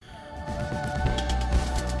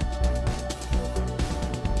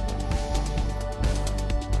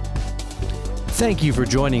Thank you for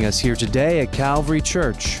joining us here today at Calvary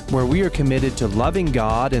Church, where we are committed to loving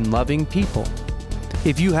God and loving people.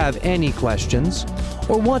 If you have any questions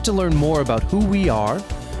or want to learn more about who we are,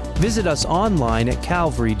 visit us online at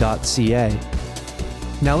calvary.ca.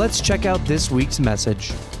 Now let's check out this week's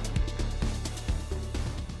message.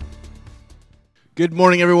 Good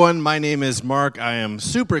morning, everyone. My name is Mark. I am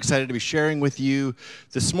super excited to be sharing with you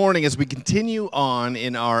this morning as we continue on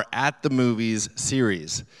in our At the Movies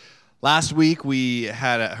series. Last week, we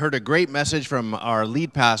heard a great message from our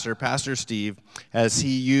lead pastor, Pastor Steve, as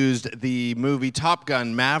he used the movie Top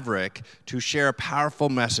Gun: Maverick to share a powerful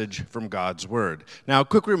message from God's Word. Now, a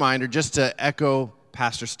quick reminder, just to echo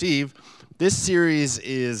Pastor Steve, this series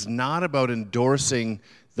is not about endorsing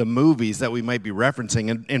the movies that we might be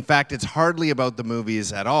referencing. In fact, it's hardly about the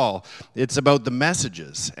movies at all. It's about the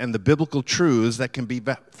messages and the biblical truths that can be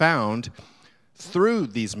found through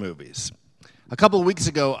these movies. A couple of weeks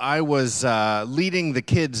ago, I was leading the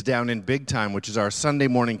kids down in Big Time, which is our Sunday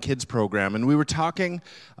morning kids program, and we were talking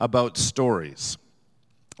about stories.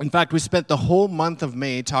 In fact, we spent the whole month of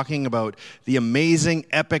May talking about the amazing,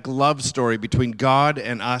 epic love story between God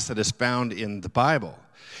and us that is found in the Bible.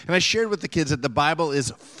 And I shared with the kids that the Bible is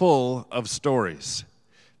full of stories.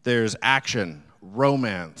 There's action,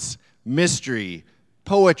 romance, mystery,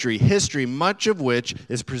 poetry, history, much of which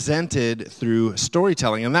is presented through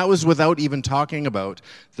storytelling. And that was without even talking about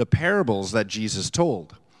the parables that Jesus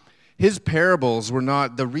told. His parables were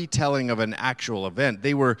not the retelling of an actual event.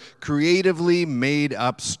 They were creatively made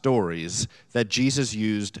up stories that Jesus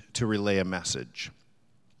used to relay a message.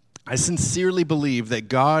 I sincerely believe that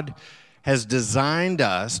God has designed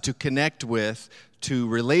us to connect with, to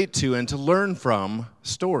relate to, and to learn from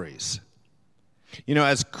stories. You know,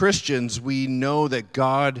 as Christians, we know that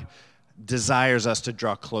God desires us to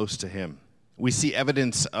draw close to Him. We see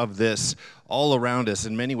evidence of this all around us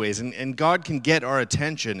in many ways, and God can get our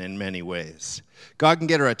attention in many ways. God can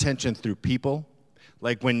get our attention through people,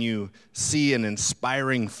 like when you see an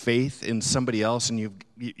inspiring faith in somebody else and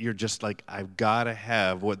you're just like, I've got to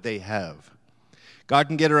have what they have. God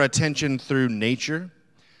can get our attention through nature.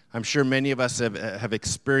 I'm sure many of us have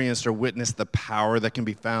experienced or witnessed the power that can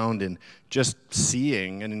be found in just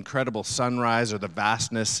seeing an incredible sunrise or the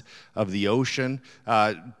vastness of the ocean.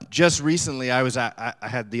 Just recently, I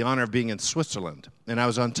had the honor of being in Switzerland, and I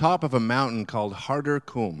was on top of a mountain called Harder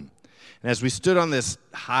Kulm. And as we stood on this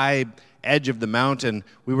high edge of the mountain,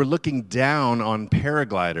 we were looking down on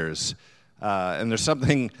paragliders, and there's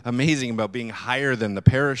something amazing about being higher than the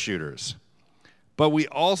parachuters. But we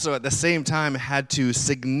also, at the same time, had to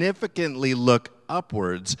significantly look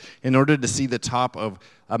upwards in order to see the top of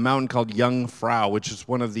a mountain called Jungfrau, which is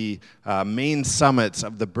one of the main summits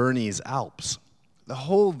of the Bernese Alps. The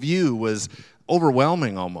whole view was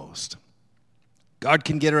overwhelming almost. God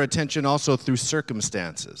can get our attention also through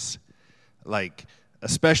circumstances, like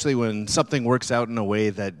especially when something works out in a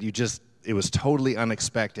way that it was totally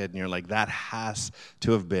unexpected, and you're like, that has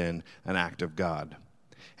to have been an act of God.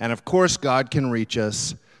 And of course, God can reach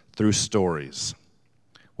us through stories,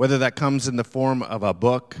 whether that comes in the form of a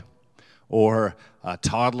book or a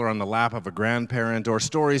toddler on the lap of a grandparent, or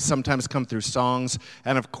stories sometimes come through songs,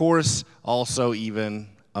 and of course, also even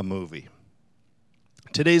a movie.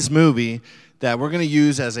 Today's movie that we're going to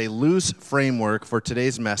use as a loose framework for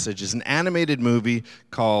today's message is an animated movie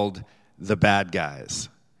called The Bad Guys.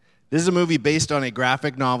 This is a movie based on a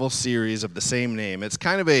graphic novel series of the same name. It's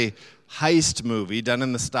kind of a heist movie done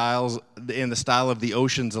in the style of the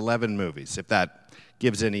Ocean's 11 movies, if that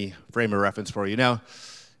gives any frame of reference for you. Now,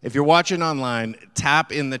 if you're watching online,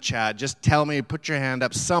 tap in the chat. Just tell me, put your hand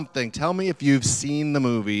up, something. Tell me if you've seen the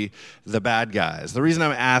movie The Bad Guys. The reason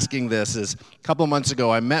I'm asking this is a couple of months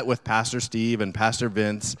ago, I met with Pastor Steve and Pastor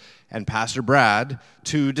Vince and Pastor Brad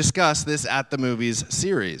to discuss this At the Movies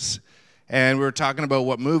series. And we were talking about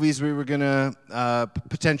what movies we were going to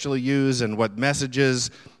potentially use and what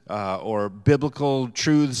messages or biblical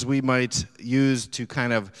truths we might use to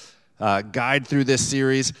kind of guide through this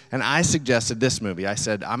series. And I suggested this movie. I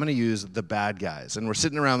said, I'm going to use The Bad Guys. And we're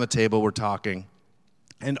sitting around the table, we're talking,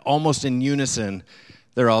 and almost in unison,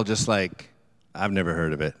 they're all just like, I've never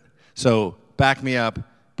heard of it. So back me up.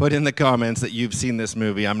 Put in the comments that you've seen this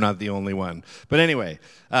movie. I'm not the only one. But anyway,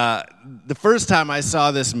 the first time I saw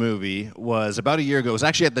this movie was about a year ago. It was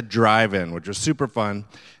actually at the drive-in, which was super fun.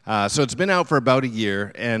 So it's been out for about a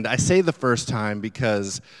year. And I say the first time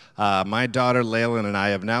because my daughter Laylan and I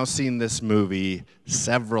have now seen this movie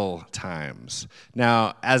several times.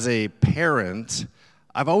 Now, as a parent,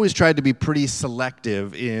 I've always tried to be pretty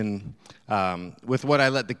selective with what I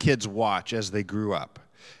let the kids watch as they grew up.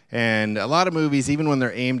 And a lot of movies, even when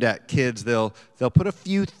they're aimed at kids, they'll put a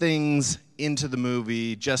few things into the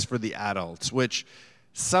movie just for the adults, which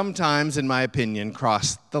sometimes, in my opinion,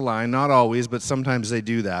 cross the line. Not always, but sometimes they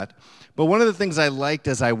do that. But one of the things I liked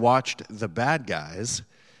as I watched The Bad Guys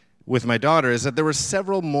with my daughter is that there were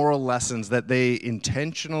several moral lessons that they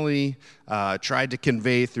intentionally tried to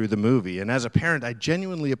convey through the movie. And as a parent, I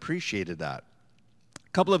genuinely appreciated that.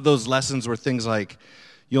 A couple of those lessons were things like,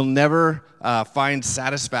 you'll never find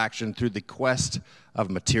satisfaction through the quest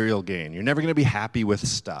of material gain. You're never going to be happy with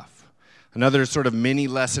stuff. Another sort of mini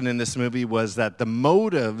lesson in this movie was that the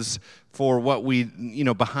motives for what we,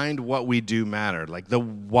 behind what we do matter. Like the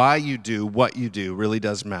why you do what you do really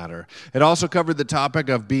does matter. It also covered the topic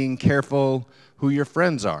of being careful who your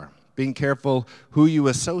friends are, being careful who you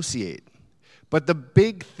associate. But the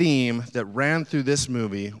big theme that ran through this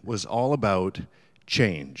movie was all about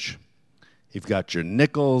change. You've got your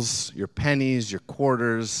nickels, your pennies, your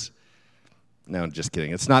quarters. No, just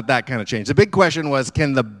kidding. It's not that kind of change. The big question was,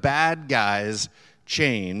 can the bad guys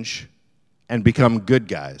change and become good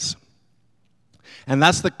guys? And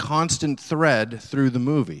that's the constant thread through the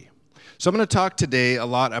movie. So I'm going to talk today a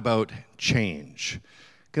lot about change.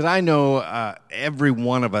 Because I know every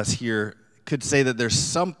one of us here could say that there's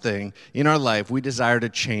something in our life we desire to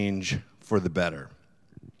change for the better.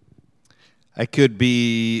 It could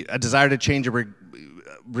be a desire to change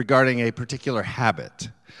regarding a particular habit.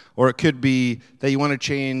 Or it could be that you want to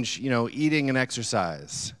change, eating and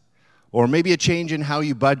exercise. Or maybe a change in how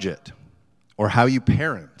you budget or how you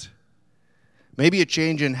parent. Maybe a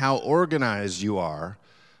change in how organized you are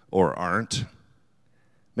or aren't.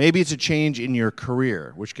 Maybe it's a change in your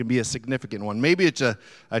career, which can be a significant one. Maybe it's a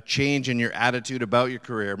change in your attitude about your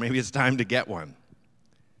career. Maybe it's time to get one.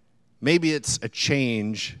 Maybe it's a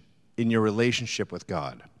change in your relationship with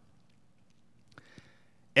God.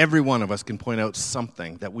 Every one of us can point out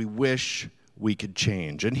something that we wish we could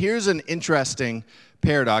change. And here's an interesting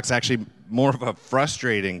paradox, actually more of a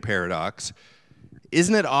frustrating paradox.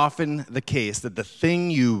 Isn't it often the case that the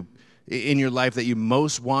thing in your life that you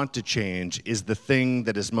most want to change is the thing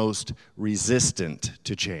that is most resistant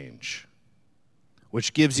to change?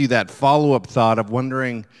 Which gives you that follow-up thought of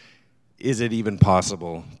wondering, is it even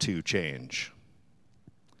possible to change?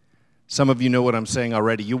 Some of you know what I'm saying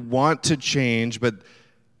already. You want to change, but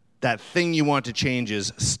that thing you want to change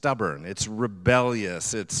is stubborn, it's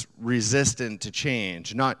rebellious, it's resistant to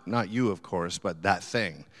change. Not you, of course, but that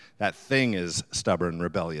thing. That thing is stubborn,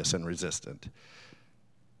 rebellious, and resistant.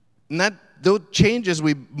 And those changes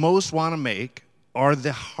we most want to make are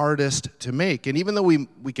the hardest to make. And even though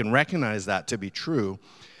we can recognize that to be true,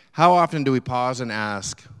 how often do we pause and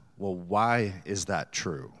ask, well, why is that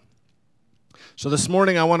true? So this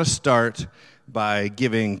morning I want to start by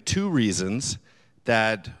giving two reasons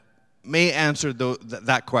that may answer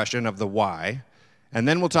that question of the why, and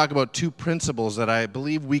then we'll talk about two principles that I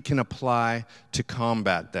believe we can apply to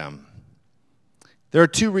combat them. There are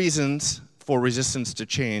two reasons for resistance to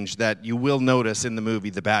change that you will notice in the movie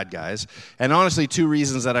The Bad Guys, and honestly two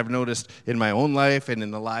reasons that I've noticed in my own life and in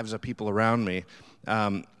the lives of people around me.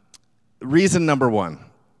 Reason number one,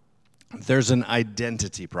 there's an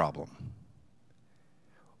identity problem.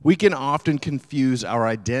 We can often confuse our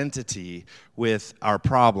identity with our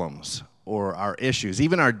problems or our issues,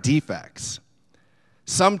 even our defects.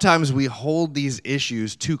 Sometimes we hold these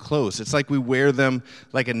issues too close. It's like we wear them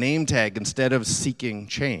like a name tag instead of seeking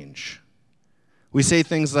change. We say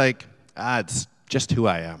things like, it's just who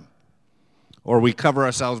I am. Or we cover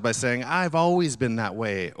ourselves by saying, I've always been that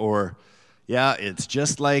way. Or, yeah, it's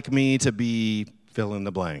just like me to be fill in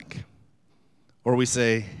the blank. Or we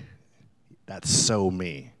say, that's so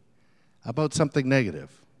me, about something negative.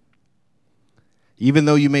 Even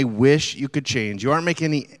though you may wish you could change, you aren't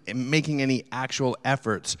making any actual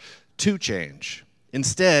efforts to change.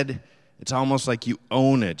 Instead, it's almost like you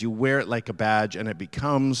own it. You wear it like a badge, and it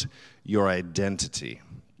becomes your identity.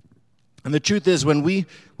 And the truth is, when we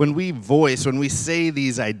say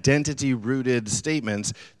these identity-rooted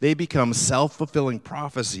statements, they become self-fulfilling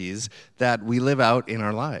prophecies that we live out in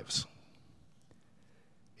our lives.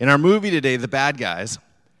 In our movie today, The Bad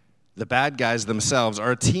Guys themselves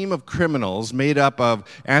are a team of criminals made up of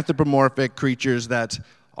anthropomorphic creatures that,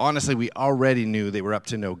 honestly, we already knew they were up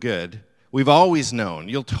to no good. We've always known.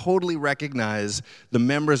 You'll totally recognize the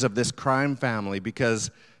members of this crime family because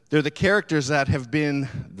they're the characters that have been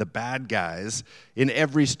the bad guys in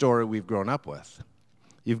every story we've grown up with.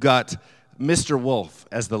 You've got Mr. Wolf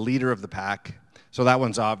as the leader of the pack, so that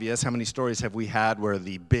one's obvious. How many stories have we had where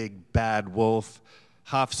the big bad wolf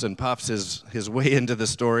huffs and puffs his way into the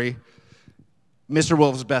story? Mr.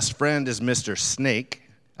 Wolf's best friend is Mr. Snake,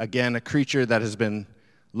 again, a creature that has been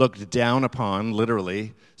looked down upon,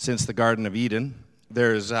 literally, since the Garden of Eden.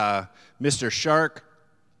 There's Mr. Shark,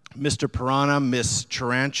 Mr. Piranha, Miss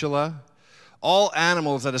Tarantula. All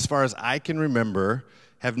animals that, as far as I can remember,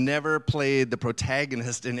 have never played the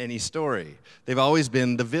protagonist in any story. They've always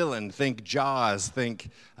been the villain. Think Jaws,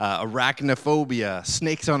 think Arachnophobia,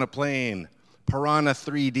 Snakes on a Plane, Piranha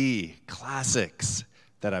 3D, classics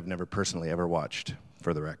that I've never personally ever watched,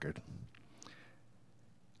 for the record.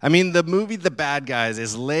 I mean, the movie The Bad Guys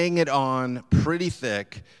is laying it on pretty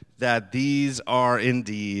thick that these are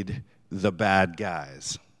indeed the bad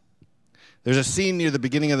guys. There's a scene near the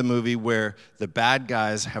beginning of the movie where the bad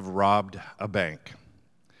guys have robbed a bank.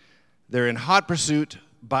 They're in hot pursuit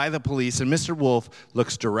by the police, and Mr. Wolf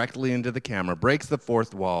looks directly into the camera, breaks the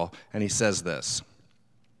fourth wall, and he says this: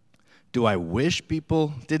 "Do I wish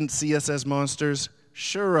people didn't see us as monsters?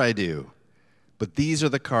 Sure I do. But these are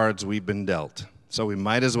the cards we've been dealt, so we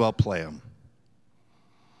might as well play them."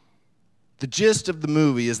 The gist of the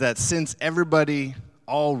movie is that since everybody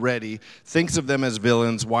already thinks of them as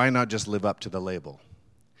villains, why not just live up to the label?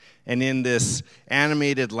 And in this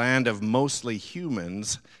animated land of mostly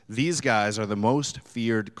humans, these guys are the most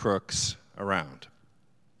feared crooks around.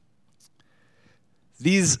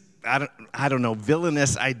 These, I don't know,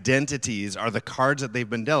 villainous identities are the cards that they've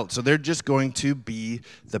been dealt. So they're just going to be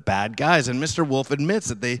the bad guys. And Mr. Wolf admits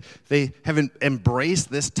that they haven't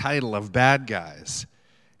embraced this title of bad guys.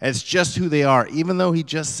 And it's just who they are, even though he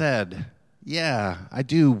just said, yeah, I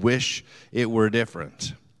do wish it were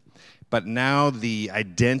different. But now the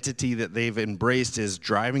identity that they've embraced is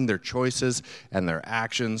driving their choices and their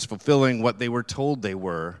actions, fulfilling what they were told they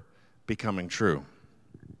were, becoming true.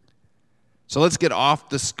 So let's get off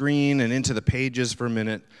the screen and into the pages for a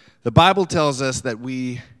minute. The Bible tells us that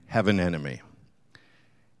we have an enemy.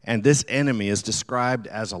 And this enemy is described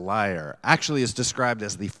as a liar. Actually, it's described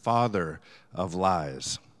as the father of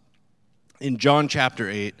lies. In John chapter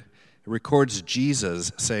 8, it records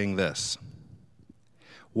Jesus saying this: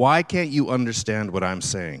 "Why can't you understand what I'm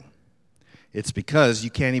saying? It's because you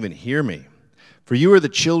can't even hear me. For you are the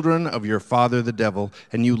children of your father the devil,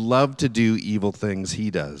 and you love to do evil things he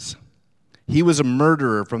does. He was a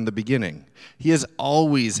murderer from the beginning. He has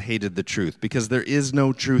always hated the truth, because there is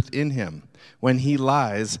no truth in him. When he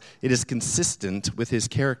lies, it is consistent with his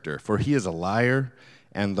character, for he is a liar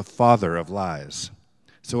and the father of lies.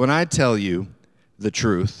 So when I tell you the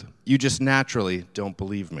truth, you just naturally don't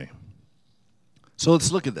believe me." So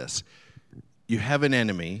let's look at this. You have an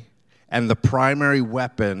enemy, and the primary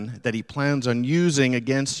weapon that he plans on using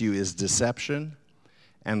against you is deception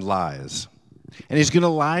and lies. And he's going to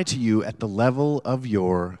lie to you at the level of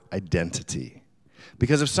your identity.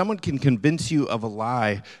 Because if someone can convince you of a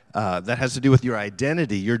lie that has to do with your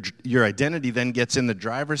identity, your identity then gets in the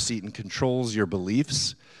driver's seat and controls your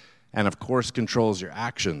beliefs and, of course, controls your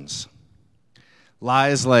actions.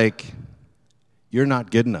 Lies like, you're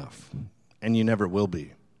not good enough, and you never will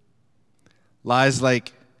be. Lies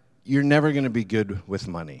like, you're never going to be good with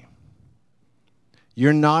money.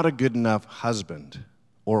 You're not a good enough husband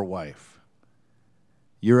or wife.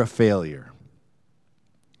 You're a failure.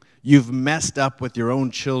 You've messed up with your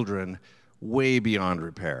own children way beyond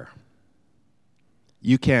repair.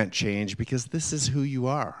 You can't change because this is who you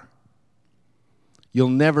are. You'll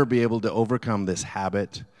never be able to overcome this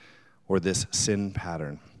habit or this sin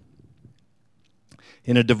pattern.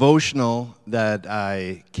 In a devotional that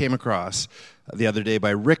I came across the other day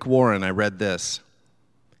by Rick Warren, I read this.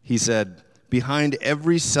 He said, "Behind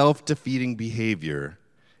every self-defeating behavior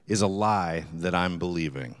is a lie that I'm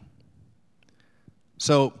believing."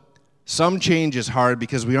 So some change is hard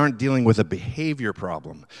because we aren't dealing with a behavior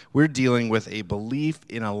problem. We're dealing with a belief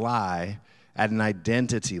in a lie at an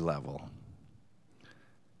identity level.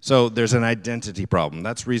 So there's an identity problem.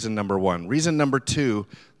 That's reason number one. Reason number two,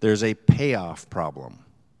 there's a payoff problem.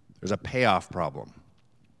 There's a payoff problem.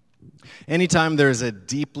 Anytime there's a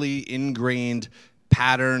deeply ingrained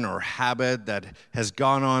pattern or habit that has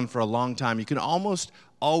gone on for a long time, you can almost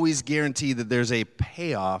always guarantee that there's a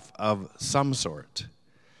payoff of some sort.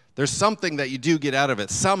 There's something that you do get out of it.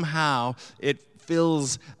 Somehow it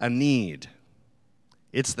fills a need.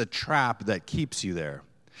 It's the trap that keeps you there.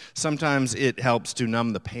 Sometimes it helps to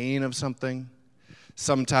numb the pain of something.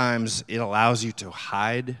 Sometimes it allows you to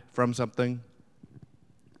hide from something.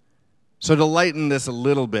 So to lighten this a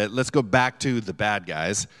little bit, let's go back to the bad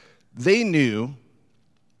guys. They knew,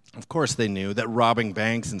 of course they knew, that robbing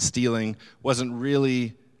banks and stealing wasn't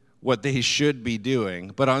really what they should be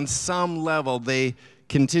doing. But on some level, they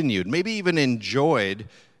continued, maybe even enjoyed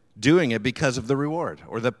doing it because of the reward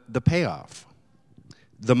or the payoff.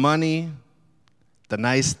 The money, the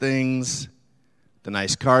nice things, the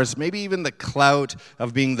nice cars, maybe even the clout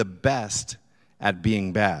of being the best at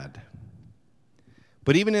being bad.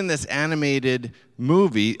 But even in this animated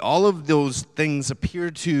movie, all of those things appear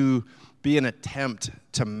to be an attempt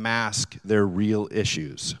to mask their real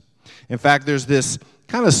issues. In fact, there's this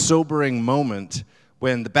kind of sobering moment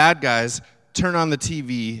when the bad guys turn on the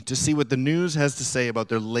TV to see what the news has to say about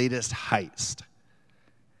their latest heist.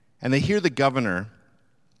 And they hear the governor,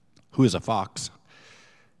 who is a fox,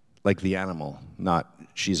 like the animal, not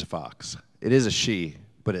she's a fox. It is a she,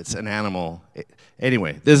 but it's an animal.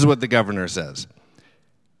 Anyway, this is what the governor says.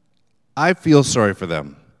 I feel sorry for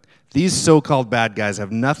them. These so-called bad guys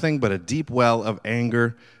have nothing but a deep well of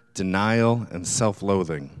anger, denial, and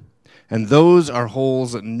self-loathing. And those are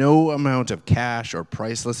holes that no amount of cash or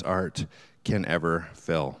priceless art can ever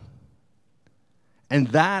fill. And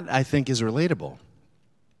that, I think, is relatable.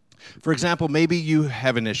 For example, maybe you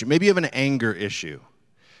have an issue. Maybe you have an anger issue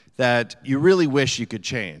that you really wish you could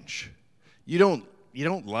change. You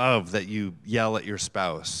don't love that you yell at your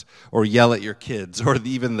spouse or yell at your kids or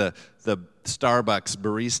even the Starbucks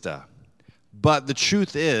barista. But the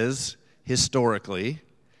truth is, historically,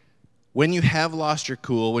 when you have lost your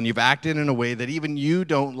cool, when you've acted in a way that even you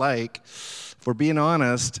don't like, for being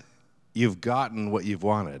honest, you've gotten what you've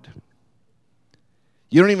wanted.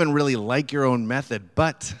 You don't even really like your own method,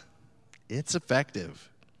 but it's effective.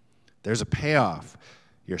 There's a payoff.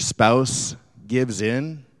 Your spouse gives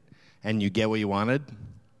in, and you get what you wanted.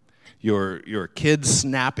 Your kids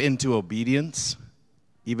snap into obedience,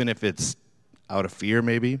 even if it's out of fear,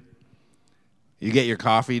 maybe. You get your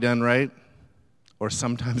coffee done right, or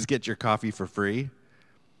sometimes get your coffee for free.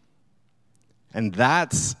 And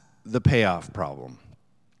that's the payoff problem.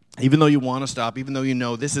 Even though you want to stop, even though you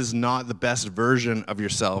know this is not the best version of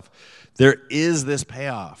yourself, there is this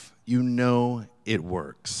payoff. You know it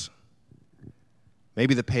works.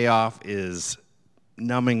 Maybe the payoff is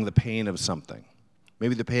numbing the pain of something.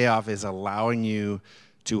 Maybe the payoff is allowing you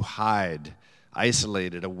to hide,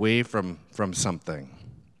 isolated, away from something.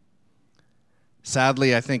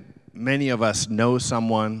 Sadly, I think many of us know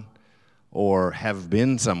someone or have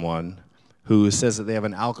been someone who says that they have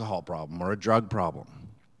an alcohol problem or a drug problem.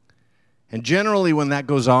 And generally, when that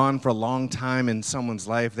goes on for a long time in someone's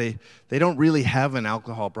life, they don't really have an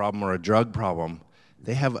alcohol problem or a drug problem.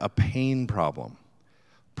 They have a pain problem,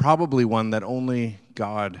 probably one that only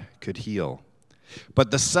God could heal.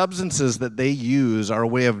 But the substances that they use are a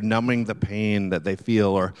way of numbing the pain that they feel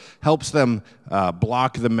or helps them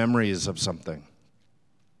block the memories of something.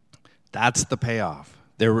 That's the payoff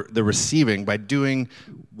they're receiving by doing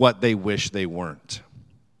what they wish they weren't.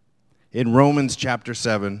 In Romans chapter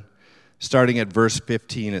 7, starting at verse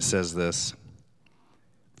 15, it says this,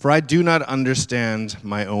 "For I do not understand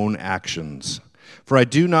my own actions. For I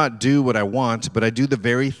do not do what I want, but I do the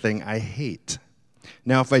very thing I hate.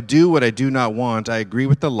 Now if I do what I do not want, I agree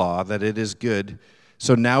with the law that it is good.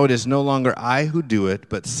 So now it is no longer I who do it,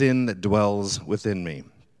 but sin that dwells within me.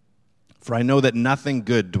 For I know that nothing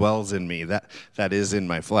good dwells in me, that is in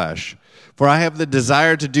my flesh. For I have the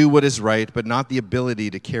desire to do what is right, but not the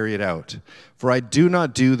ability to carry it out. For I do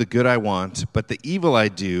not do the good I want, but the evil I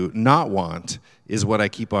do not want is what I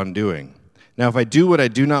keep on doing. Now if I do what I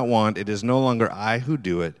do not want, it is no longer I who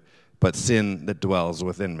do it, but sin that dwells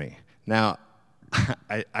within me." Now,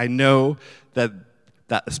 I know that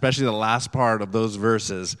especially the last part of those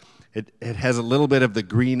verses, it has a little bit of the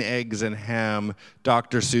green eggs and ham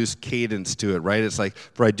Dr. Seuss cadence to it, right? It's like,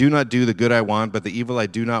 for I do not do the good I want, but the evil I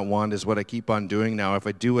do not want is what I keep on doing. Now, if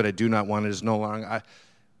I do what I do not want, it is no longer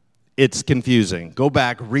It's confusing. Go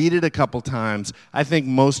back, read it a couple times. I think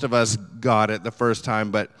most of us got it the first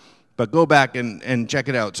time, but go back and check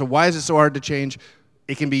it out. So why is it so hard to change?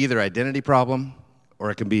 It can be either identity problem, or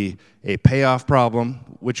it can be a payoff problem,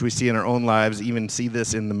 which we see in our own lives, even see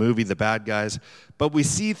this in the movie, The Bad Guys. But we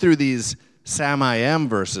see through these Sam I Am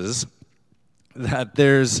verses that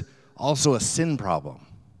there's also a sin problem.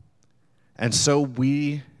 And so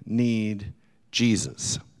we need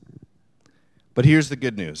Jesus. But here's the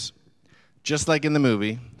good news. Just like in the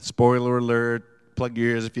movie, spoiler alert, plug your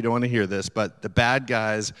ears if you don't want to hear this, but the bad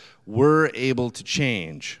guys were able to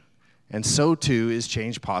change. And so too is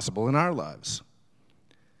change possible in our lives.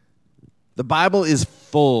 The Bible is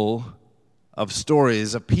full of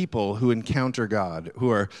stories of people who encounter God, who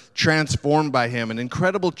are transformed by Him, and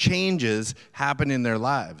incredible changes happen in their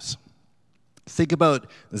lives. Think about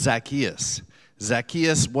Zacchaeus.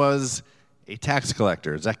 Zacchaeus was a tax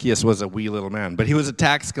collector. Zacchaeus was a wee little man, but he was a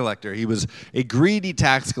tax collector. He was a greedy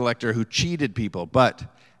tax collector who cheated people. But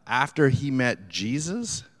after he met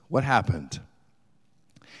Jesus, what happened?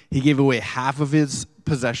 He gave away half of his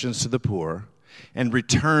possessions to the poor and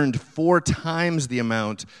returned 4 times the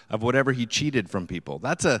amount of whatever he cheated from people.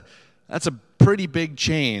 That's That's a pretty big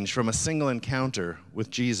change from a single encounter with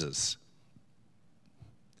Jesus.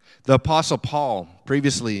 The Apostle Paul,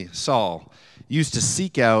 previously Saul, used to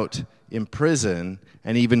seek out, imprison,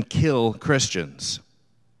 and even kill Christians.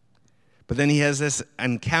 But then he has this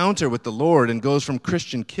encounter with the Lord and goes from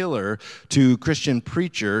Christian killer to Christian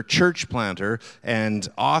preacher, church planter, and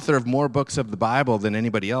author of more books of the Bible than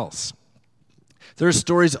anybody else. There are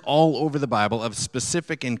stories all over the Bible of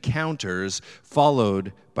specific encounters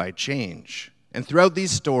followed by change. And throughout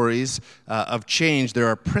these stories of change, there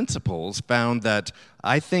are principles found that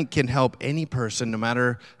I think can help any person, no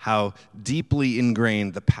matter how deeply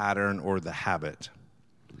ingrained the pattern or the habit.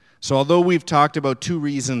 So although we've talked about 2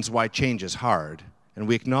 reasons why change is hard, and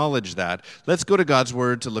we acknowledge that, let's go to God's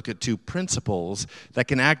Word to look at 2 principles that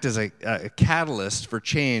can act as a catalyst for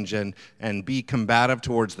change and be combative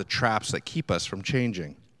towards the traps that keep us from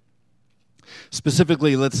changing.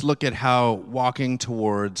 Specifically, let's look at how walking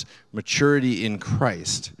towards maturity in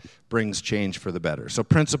Christ brings change for the better. So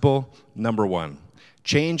principle number 1,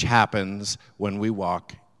 change happens when we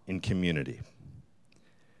walk in community.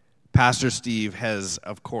 Pastor Steve has,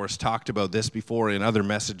 of course, talked about this before in other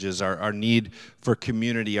messages, our need for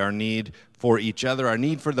community, our need for each other, our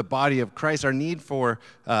need for the body of Christ, our need for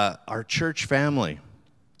our church family.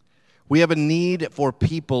 We have a need for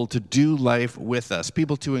people to do life with us,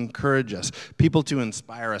 people to encourage us, people to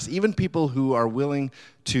inspire us, even people who are willing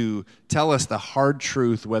to tell us the hard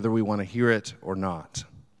truth, whether we want to hear it or not.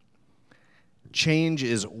 Change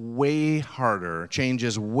is way harder. Change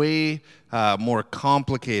is way more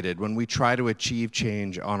complicated when we try to achieve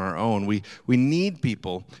change on our own. We need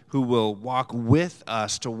people who will walk with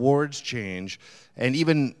us towards change and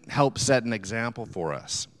even help set an example for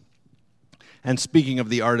us. And speaking of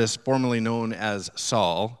the artist formerly known as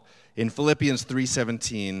Saul, in Philippians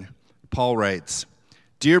 3:17, Paul writes,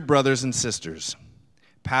 "Dear brothers and sisters,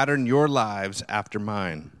 pattern your lives after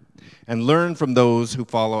mine, and learn from those who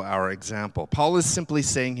follow our example." Paul is simply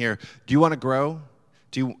saying here, do you want to grow?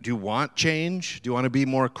 Do you want change? Do you want to be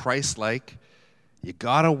more Christ-like? You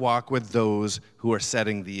got to walk with those who are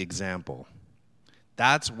setting the example.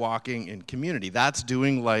 That's walking in community. That's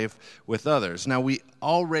doing life with others. Now, we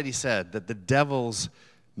already said that the devil's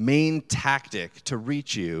main tactic to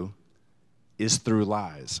reach you is through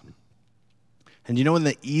lies. And you know when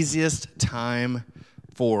the easiest time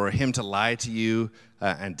for him to lie to you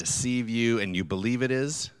and deceive you and you believe it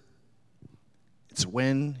is? It's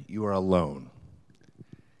when you are alone.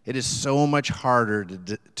 It is so much harder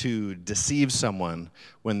to deceive someone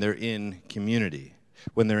when they're in community,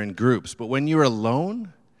 when they're in groups. But when you're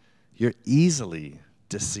alone, you're easily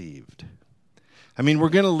deceived. I mean, we're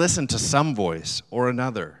going to listen to some voice or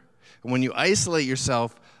another. And when you isolate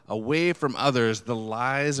yourself away from others, the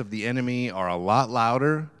lies of the enemy are a lot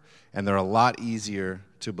louder and they're a lot easier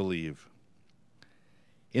to believe.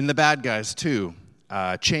 In the bad guys, too,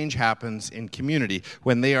 change happens in community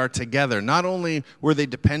when they are together. Not only were they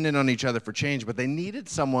dependent on each other for change, but they needed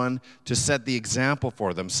someone to set the example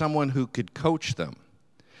for them, someone who could coach them.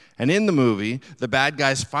 And in the movie, the bad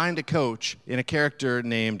guys find a coach in a character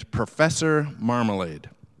named Professor Marmalade.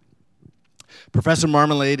 Professor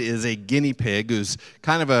Marmalade is a guinea pig who's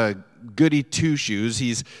kind of a goody two-shoes.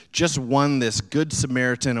 He's just won this Good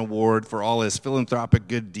Samaritan award for all his philanthropic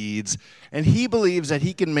good deeds, and he believes that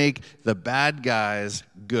he can make the bad guys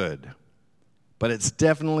good. But it's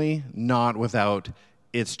definitely not without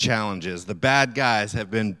its challenges. The bad guys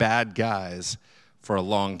have been bad guys for a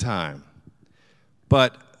long time.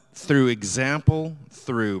 But through example,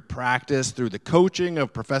 through practice, through the coaching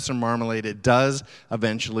of Professor Marmalade, it does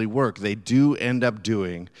eventually work. They do end up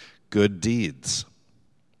doing good deeds.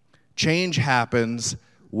 Change happens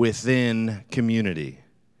within community.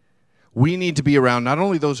 We need to be around not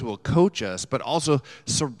only those who will coach us, but also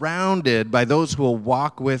surrounded by those who will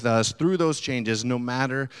walk with us through those changes, no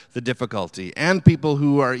matter the difficulty, and people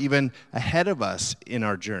who are even ahead of us in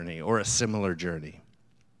our journey or a similar journey.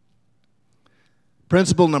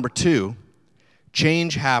 Principle number 2,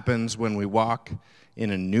 change happens when we walk in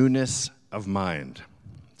a newness of mind.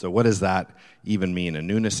 So what does that even mean, a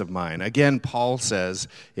newness of mind? Again, Paul says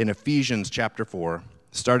in Ephesians chapter 4,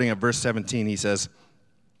 starting at verse 17, he says,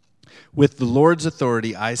 "With the Lord's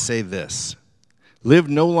authority I say this, live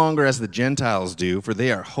no longer as the Gentiles do, for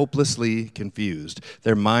they are hopelessly confused.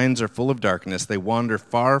 Their minds are full of darkness. They wander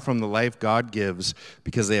far from the life God gives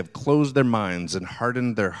because they have closed their minds and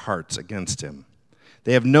hardened their hearts against him.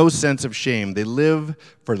 They have no sense of shame. They live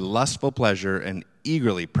for lustful pleasure and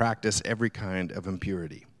eagerly practice every kind of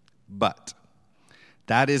impurity. But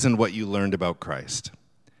that isn't what you learned about Christ.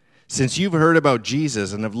 Since you've heard about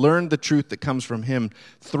Jesus and have learned the truth that comes from him,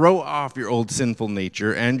 throw off your old sinful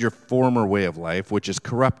nature and your former way of life, which is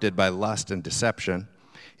corrupted by lust and deception.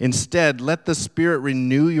 Instead, let the Spirit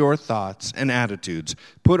renew your thoughts and attitudes.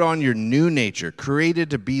 Put on your new nature, created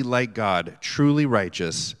to be like God, truly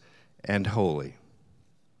righteous and holy.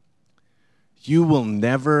 You will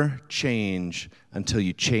never change until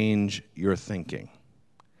you change your thinking.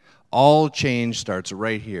 All change starts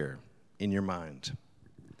right here in your mind.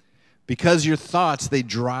 Because your thoughts, they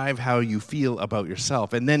drive how you feel about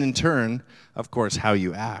yourself, and then in turn, of course, how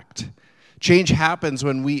you act. Change happens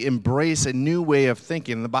when we embrace a new way of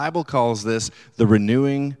thinking. The Bible calls this the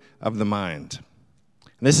renewing of the mind.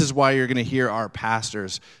 And this is why you're going to hear our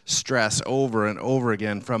pastors stress over and over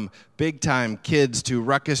again, from big-time kids to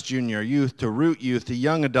Ruckus Junior Youth to Root Youth to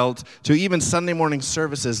young adults to even Sunday morning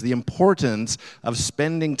services, the importance of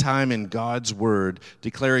spending time in God's Word,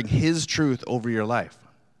 declaring His truth over your life.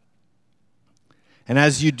 And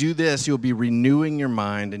as you do this, you'll be renewing your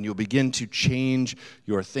mind and you'll begin to change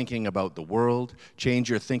your thinking about the world, change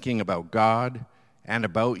your thinking about God, and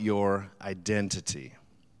about your identity.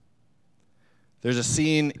 There's a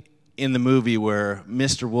scene in the movie where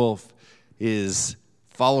Mr. Wolf is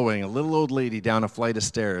following a little old lady down a flight of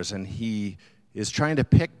stairs, and he is trying to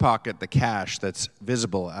pickpocket the cash that's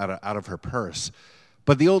visible out of her purse.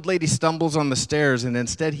 But the old lady stumbles on the stairs, and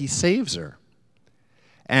instead he saves her.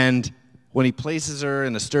 And when he places her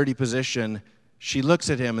in a sturdy position, she looks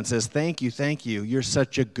at him and says, thank you, you're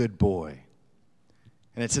such a good boy.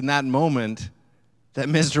 And it's in that moment that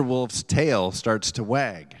Mr. Wolf's tail starts to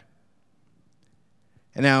wag.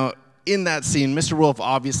 And now, in that scene, Mr. Wolf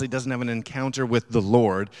obviously doesn't have an encounter with the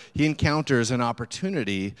Lord. He encounters an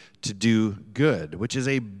opportunity to do good, which is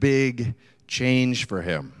a big change for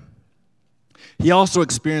him. He also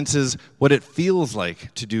experiences what it feels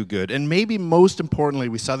like to do good. And maybe most importantly,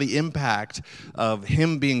 we saw the impact of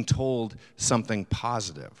him being told something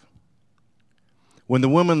positive. When the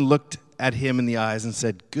woman looked at him in the eyes and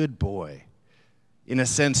said, good boy, in a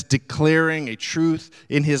sense declaring a truth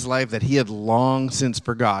in his life that he had long since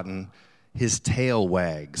forgotten, his tail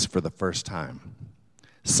wags for the first time.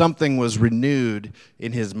 Something was renewed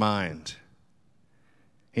in his mind.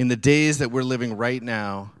 In the days that we're living right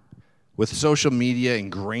now, with social media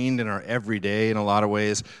ingrained in our everyday in a lot of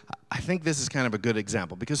ways, I think this is kind of a good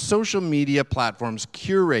example, because social media platforms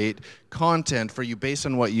curate content for you based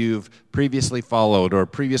on what you've previously followed or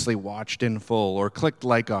previously watched in full or clicked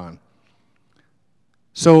like on.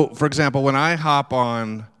 So, for example, when I hop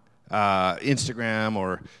on Instagram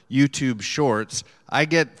or YouTube Shorts, I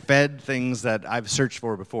get fed things that I've searched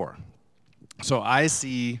for before. So I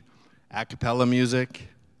see a cappella music.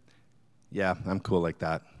 Yeah, I'm cool like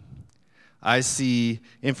that. I see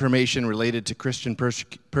information related to Christian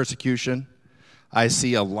persecution. I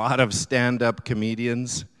see a lot of stand-up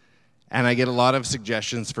comedians, and I get a lot of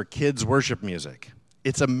suggestions for kids' worship music.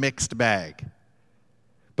 It's a mixed bag.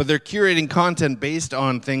 But they're curating content based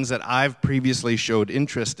on things that I've previously showed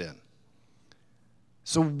interest in.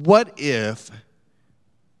 So what if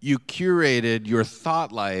you curated your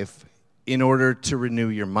thought life in order to renew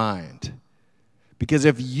your mind? Because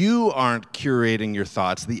if you aren't curating your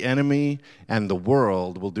thoughts, the enemy and the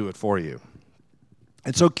world will do it for you.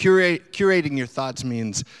 And so curating your thoughts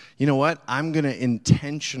means, you know what? I'm going to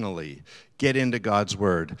intentionally get into God's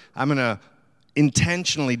Word. I'm going to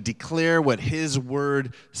intentionally declare what His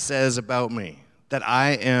Word says about me, that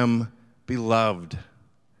I am beloved.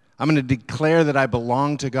 I'm going to declare that I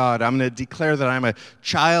belong to God. I'm going to declare that I'm a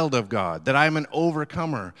child of God, that I'm an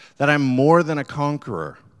overcomer, that I'm more than a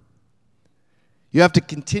conqueror. You have to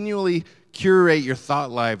continually curate your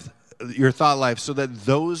thought life so that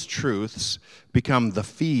those truths become the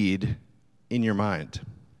feed in your mind.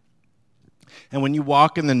 And when you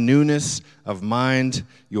walk in the newness of mind,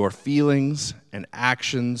 your feelings and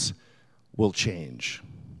actions will change.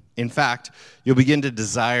 In fact, you'll begin to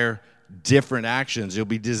desire different actions. You'll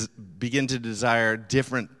begin to desire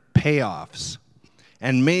different payoffs.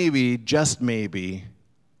 And maybe, just maybe,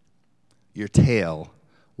 your tail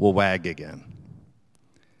will wag again.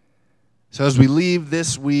 So as we leave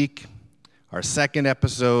this week, our second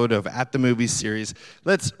episode of At the Movies series,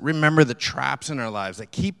 let's remember the traps in our lives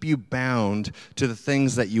that keep you bound to the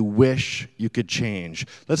things that you wish you could change.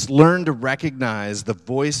 Let's learn to recognize the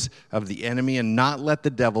voice of the enemy and not let the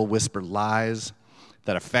devil whisper lies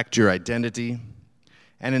that affect your identity.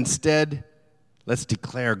 And instead, let's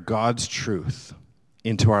declare God's truth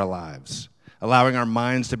into our lives. allowing our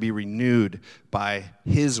minds to be renewed by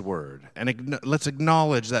His Word. And let's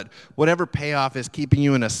acknowledge that whatever payoff is keeping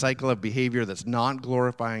you in a cycle of behavior that's not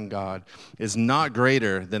glorifying God is not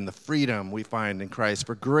greater than the freedom we find in Christ.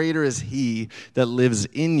 For greater is He that lives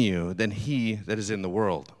in you than he that is in the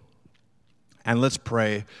world. And let's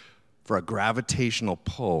pray for a gravitational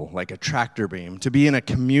pull, like a tractor beam, to be in a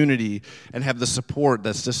community and have the support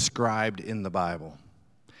that's described in the Bible.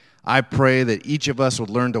 I pray that each of us would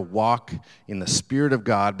learn to walk in the Spirit of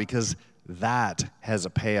God, because that has a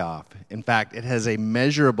payoff. In fact, it has a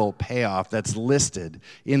measurable payoff that's listed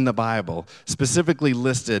in the Bible, specifically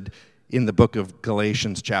listed in the book of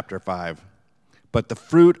Galatians chapter 5. But the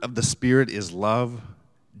fruit of the Spirit is love,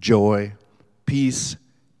 joy, peace,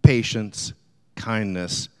 patience,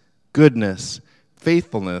 kindness, goodness,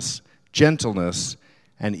 faithfulness, gentleness,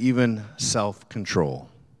 and even self-control.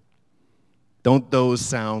 Don't those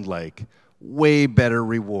sound like way better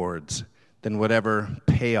rewards than whatever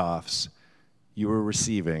payoffs you were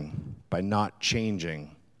receiving by not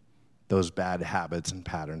changing those bad habits and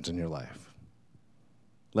patterns in your life?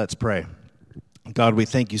 Let's pray. God, we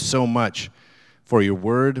thank you so much for your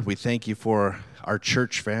word. We thank you for our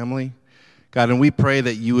church family. God, and we pray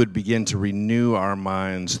that you would begin to renew our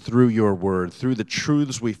minds through your word, through the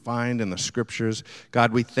truths we find in the scriptures.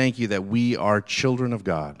 God, we thank you that we are children of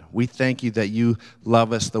God. We thank you that you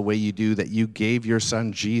love us the way you do, that you gave your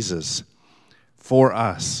son Jesus for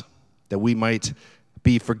us, that we might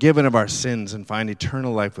be forgiven of our sins and find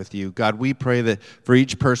eternal life with you. God, we pray that for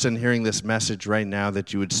each person hearing this message right now,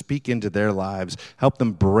 that you would speak into their lives, help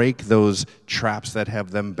them break those traps that have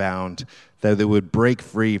them bound, that they would break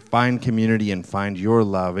free, find community, and find your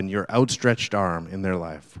love and your outstretched arm in their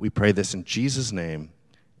life. We pray this in Jesus' name.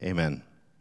 Amen.